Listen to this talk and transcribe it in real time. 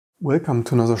Welcome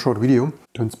to another short video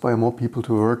to inspire more people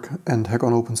to work and hack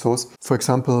on open source. For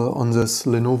example, on this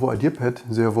Lenovo IdeaPad,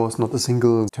 there was not a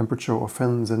single temperature or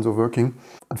fan sensor working.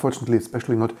 Unfortunately,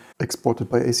 especially not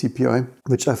exported by ACPI,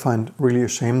 which I find really a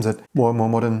shame that more and more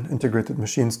modern integrated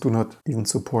machines do not even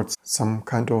support some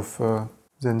kind of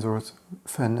sensors,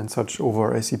 fan and such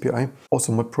over ACPI.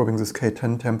 Also, mod probing this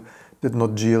K10 temp did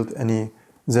not yield any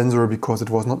sensor because it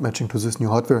was not matching to this new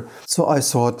hardware. So I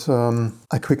thought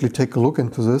I quickly take a look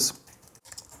into this.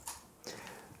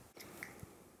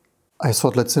 I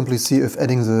thought let's simply see if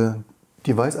adding the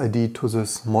device ID to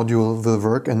this module will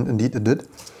work, and indeed it did.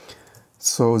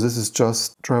 So this is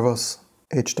just drivers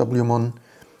HWMon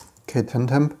K10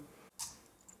 temp,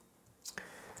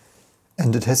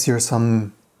 and it has here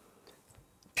some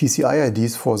PCI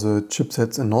IDs for the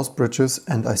chipsets and North bridges,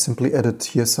 and I simply added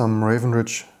here some Raven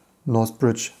Ridge North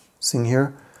bridge thing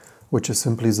here, which is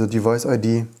simply the device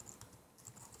ID.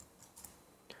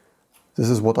 This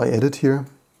is what I added here.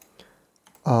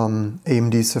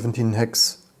 AMD 17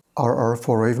 hex RR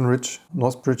for Raven Ridge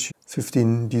North bridge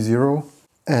 15D0,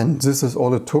 and this is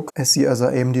all it took. As the other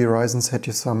AMD Ryzens had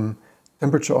here some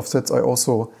temperature offsets, I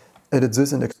also added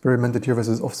this and experimented here with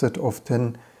this offset of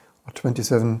 10 or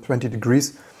 27, 20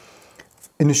 degrees.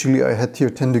 Initially I had here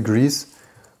 10 degrees,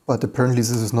 but apparently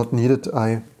this is not needed.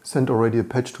 I sent already a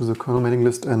patch to the kernel mailing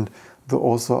list, and the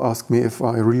author asked me if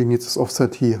I really need this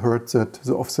offset. He heard that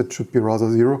the offset should be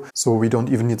rather 0, so we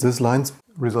don't even need these lines.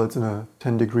 Results in a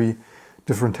 10 degree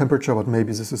different temperature, but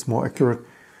maybe this is more accurate.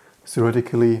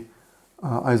 Theoretically,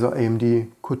 either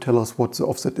AMD could tell us what the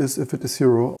offset is if it is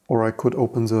 0, or I could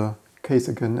open the case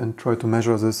again and try to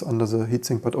measure this under the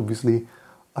heatsink, but obviously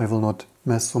I will not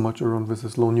mess so much around with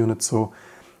this lone unit, so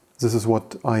this is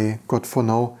what I got for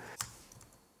now.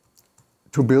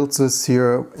 To build this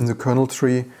here in the kernel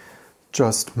tree,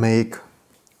 just make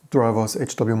drivers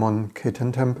HWMon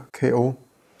K10 temp KO,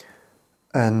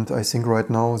 and I think right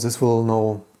now this will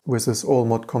now, with this all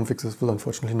mod configs, this will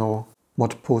unfortunately now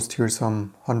mod post here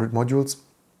some 100 modules,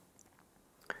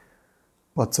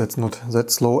 but that's not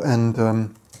that slow.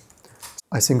 And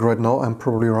I think right now I'm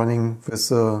probably running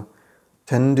with a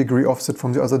 10 degree offset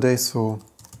from the other day, so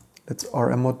let's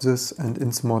rm mod this and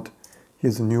insmod.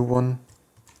 Here's a new one,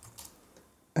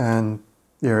 and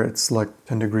yeah, it's like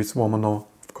 10 degrees warmer now.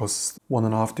 Of course,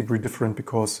 1.5 degree different,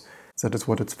 because that is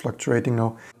what it's fluctuating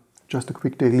now. Just a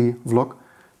quick daily vlog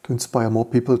to inspire more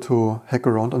people to hack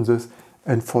around on this.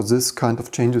 And for this kind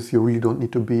of changes, you really don't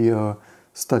need to be a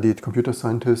studied computer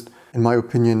scientist. In my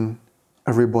opinion,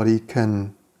 everybody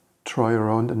can try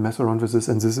around and mess around with this,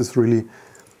 and this is really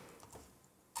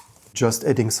just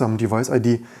adding some device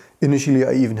ID. Initially,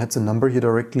 I even had the number here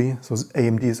directly. So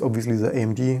AMD is obviously the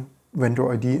AMD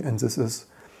vendor ID, and this is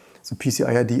the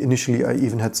PCI ID. Initially, I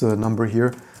even had the number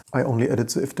here. I only added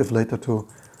the ifdiff later to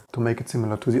make it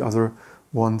similar to the other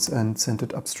ones and sent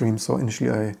it upstream. So initially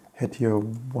I had here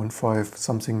 15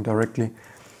 something directly.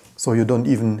 So you don't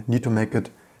even need to make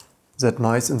it that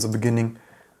nice in the beginning.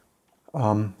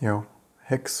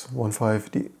 Hex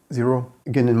 150.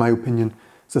 Again, in my opinion,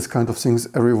 this kind of things,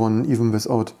 everyone, even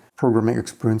without programming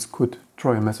experience, could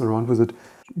try and mess around with it.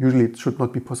 Usually it should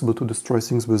not be possible to destroy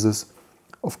things with this.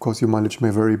 Of course, your mileage may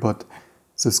vary, but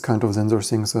this kind of sensor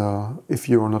things, if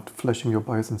you're not flashing your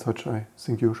BIOS and such, I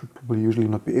think you should probably usually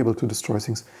not be able to destroy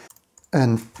things.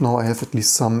 And now I have at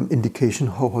least some indication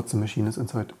how hot the machine is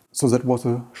inside. So that was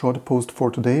a short post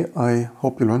for today. I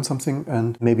hope you learned something,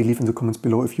 and maybe leave in the comments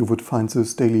below if you would find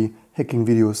this daily hacking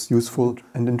videos useful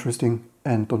and interesting.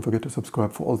 And don't forget to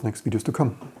subscribe for all the next videos to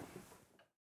come.